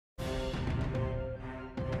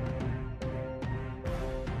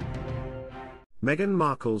Meghan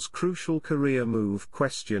Markle's crucial career move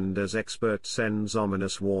questioned as expert sends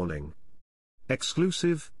ominous warning.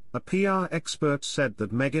 Exclusive, a PR expert said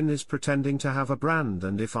that Meghan is pretending to have a brand,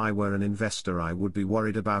 and if I were an investor I would be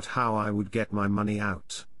worried about how I would get my money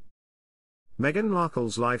out. Meghan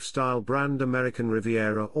Markle's lifestyle brand American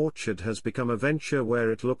Riviera Orchard has become a venture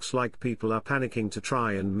where it looks like people are panicking to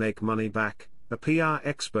try and make money back, a PR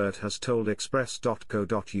expert has told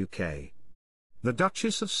Express.co.uk. The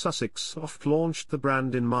Duchess of Sussex soft-launched the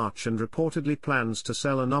brand in March and reportedly plans to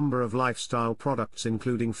sell a number of lifestyle products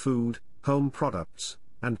including food, home products,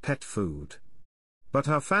 and pet food. But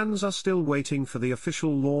her fans are still waiting for the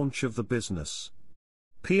official launch of the business.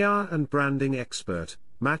 PR and branding expert,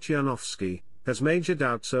 Yanofsky, has major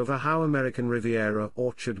doubts over how American Riviera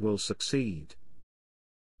Orchard will succeed.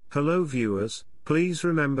 Hello viewers, please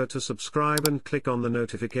remember to subscribe and click on the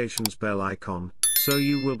notifications bell icon, so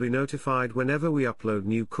you will be notified whenever we upload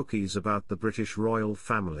new cookies about the British royal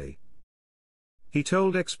family. He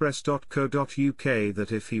told Express.co.uk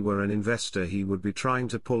that if he were an investor he would be trying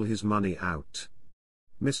to pull his money out.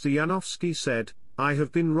 Mr. Yanofsky said, "I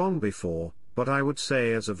have been wrong before, but I would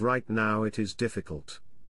say as of right now it is difficult.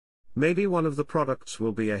 Maybe one of the products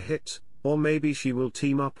will be a hit, or maybe she will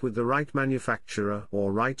team up with the right manufacturer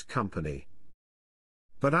or right company.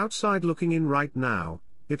 But outside looking in right now,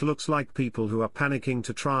 it looks like people who are panicking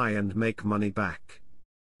to try and make money back.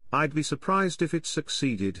 I'd be surprised if it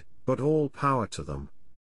succeeded, but all power to them.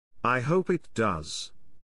 I hope it does."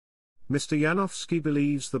 Mr. Yanofsky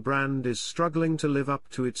believes the brand is struggling to live up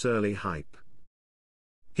to its early hype.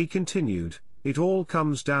 He continued, "It all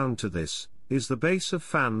comes down to this: is the base of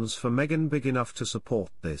fans for Meghan big enough to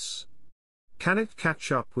support this? Can it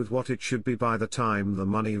catch up with what it should be by the time the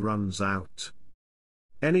money runs out?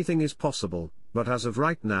 Anything is possible, but as of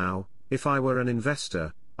right now, if I were an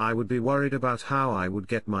investor, I would be worried about how I would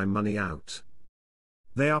get my money out.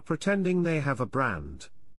 They are pretending they have a brand.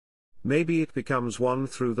 Maybe it becomes one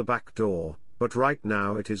through the back door, but right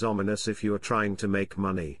now it is ominous if you are trying to make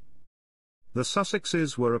money." The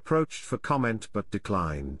Sussexes were approached for comment but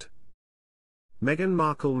declined. Meghan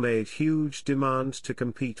Markle made huge demand to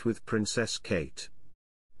compete with Princess Kate.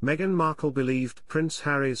 Meghan Markle believed Prince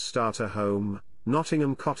Harry's starter home,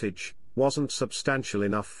 Nottingham Cottage, wasn't substantial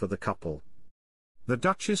enough for the couple. The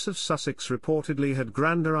Duchess of Sussex reportedly had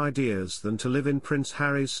grander ideas than to live in Prince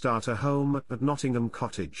Harry's starter home at Nottingham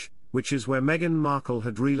Cottage, which is where Meghan Markle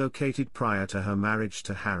had relocated prior to her marriage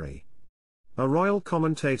to Harry. A royal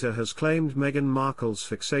commentator has claimed Meghan Markle's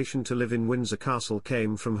fixation to live in Windsor Castle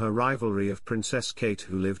came from her rivalry of Princess Kate,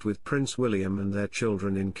 who lived with Prince William and their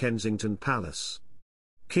children in Kensington Palace.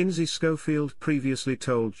 Kinsey Schofield previously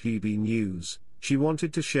told GB News, she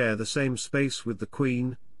wanted to share the same space with the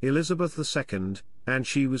Queen, Elizabeth II, and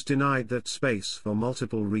she was denied that space for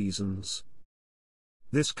multiple reasons.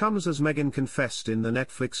 This comes as Meghan confessed in the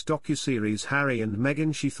Netflix docuseries Harry and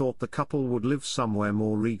Meghan she thought the couple would live somewhere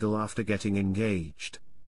more regal after getting engaged.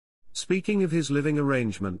 Speaking of his living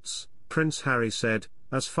arrangements, Prince Harry said,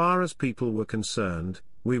 "As far as people were concerned,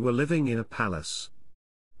 we were living in a palace.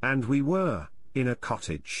 And we were, in a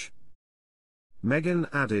cottage." Meghan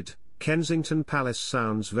added, "Kensington Palace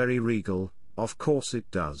sounds very regal, of course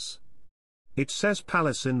it does. It says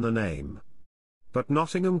palace in the name. But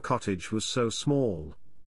Nottingham Cottage was so small."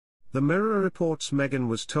 The Mirror reports Meghan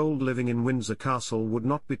was told living in Windsor Castle would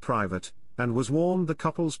not be private, and was warned the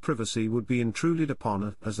couple's privacy would be intruded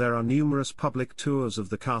upon as there are numerous public tours of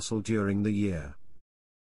the castle during the year.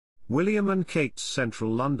 William and Kate's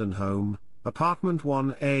central London home, apartment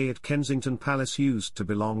 1A at Kensington Palace, used to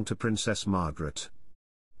belong to Princess Margaret.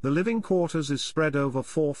 The living quarters is spread over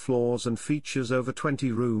 4 floors and features over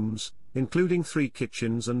 20 rooms, including 3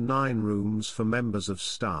 kitchens and 9 rooms for members of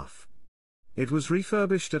staff. It was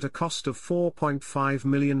refurbished at a cost of £4.5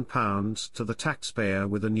 million to the taxpayer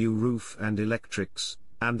with a new roof and electrics,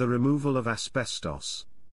 and the removal of asbestos.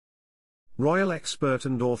 Royal expert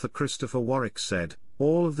and author Christopher Warwick said,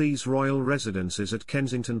 "All of these royal residences at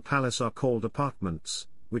Kensington Palace are called apartments,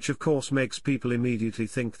 which of course makes people immediately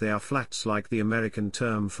think they are flats like the American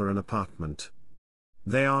term for an apartment.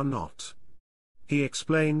 They are not." He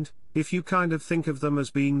explained, "If you kind of think of them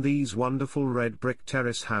as being these wonderful red brick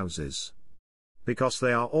terrace houses. Because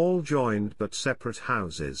they are all joined but separate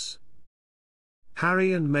houses."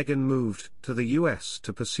 Harry and Meghan moved to the US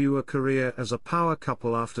to pursue a career as a power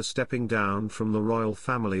couple after stepping down from the royal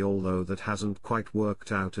family, although that hasn't quite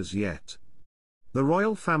worked out as yet. The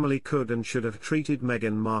royal family could and should have treated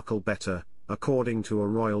Meghan Markle better, according to a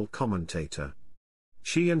royal commentator.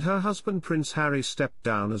 She and her husband Prince Harry stepped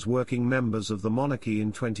down as working members of the monarchy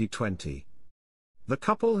in 2020. The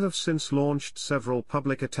couple have since launched several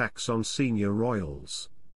public attacks on senior royals.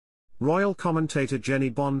 Royal commentator Jenny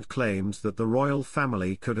Bond claimed that the royal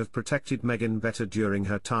family could have protected Meghan better during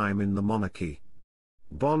her time in the monarchy.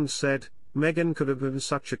 Bond said, "Meghan could have been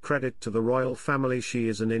such a credit to the royal family. She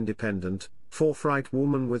is an independent, forthright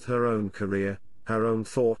woman with her own career, her own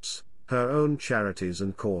thoughts, her own charities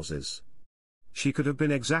and causes. She could have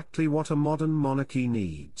been exactly what a modern monarchy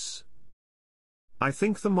needs. I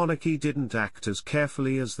think the monarchy didn't act as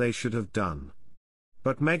carefully as they should have done.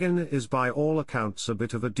 But Meghan is by all accounts a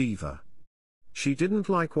bit of a diva. She didn't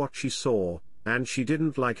like what she saw, and she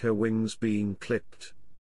didn't like her wings being clipped."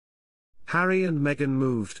 Harry and Meghan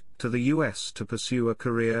moved to the US to pursue a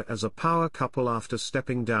career as a power couple after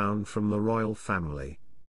stepping down from the royal family.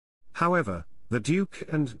 However, the Duke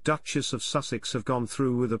and Duchess of Sussex have gone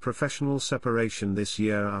through with a professional separation this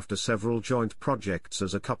year after several joint projects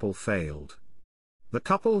as a couple failed. The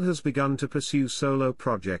couple has begun to pursue solo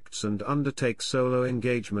projects and undertake solo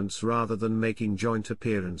engagements rather than making joint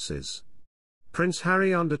appearances. Prince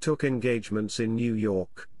Harry undertook engagements in New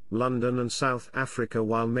York, London and South Africa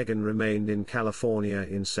while Meghan remained in California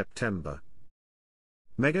in September.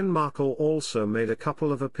 Meghan Markle also made a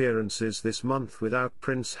couple of appearances this month without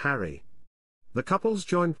Prince Harry. The couple's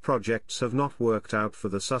joint projects have not worked out for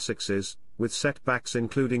the Sussexes, with setbacks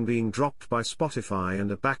including being dropped by Spotify and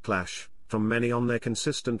a backlash from many on their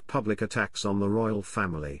consistent public attacks on the royal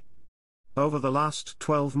family. Over the last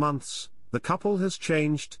 12 months, the couple has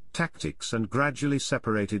changed tactics and gradually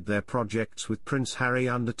separated their projects, with Prince Harry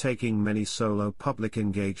undertaking many solo public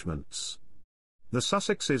engagements. The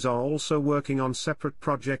Sussexes are also working on separate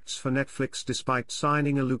projects for Netflix despite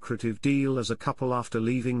signing a lucrative deal as a couple after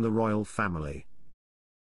leaving the royal family.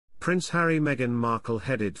 Prince Harry-Meghan Markle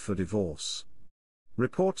headed for divorce.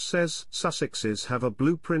 Report says Sussexes have a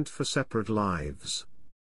blueprint for separate lives.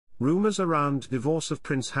 Rumors around divorce of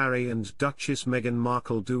Prince Harry and Duchess Meghan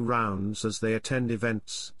Markle do rounds as they attend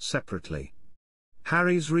events separately.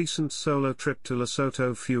 Harry's recent solo trip to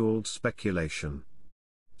Lesotho fueled speculation.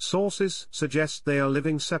 Sources suggest they are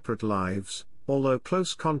living separate lives, although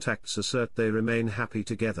close contacts assert they remain happy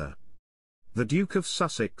together. The Duke of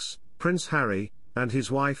Sussex, Prince Harry, and his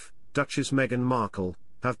wife, Duchess Meghan Markle,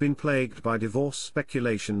 have been plagued by divorce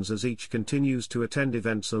speculations as each continues to attend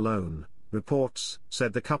events alone. Reports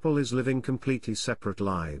said the couple is living completely separate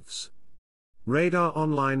lives. Radar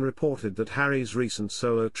Online reported that Harry's recent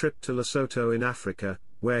solo trip to Lesotho in Africa,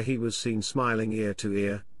 where he was seen smiling ear to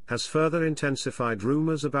ear, has further intensified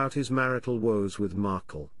rumors about his marital woes with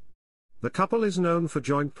Markle. The couple is known for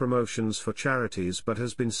joint promotions for charities but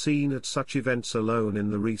has been seen at such events alone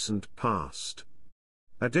in the recent past.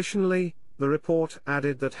 Additionally, the report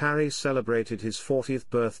added that Harry celebrated his 40th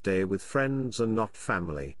birthday with friends and not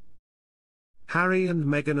family. Harry and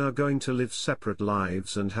Meghan are going to live separate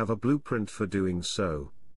lives and have a blueprint for doing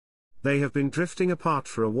so. They have been drifting apart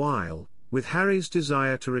for a while, with Harry's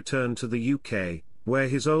desire to return to the UK, where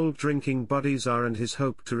his old drinking buddies are, and his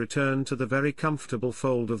hope to return to the very comfortable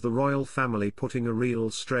fold of the royal family putting a real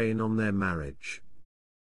strain on their marriage.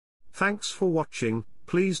 Thanks for watching.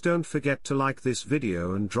 Please don't forget to like this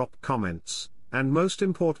video and drop comments, and most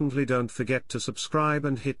importantly don't forget to subscribe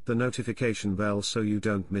and hit the notification bell so you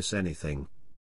don't miss anything.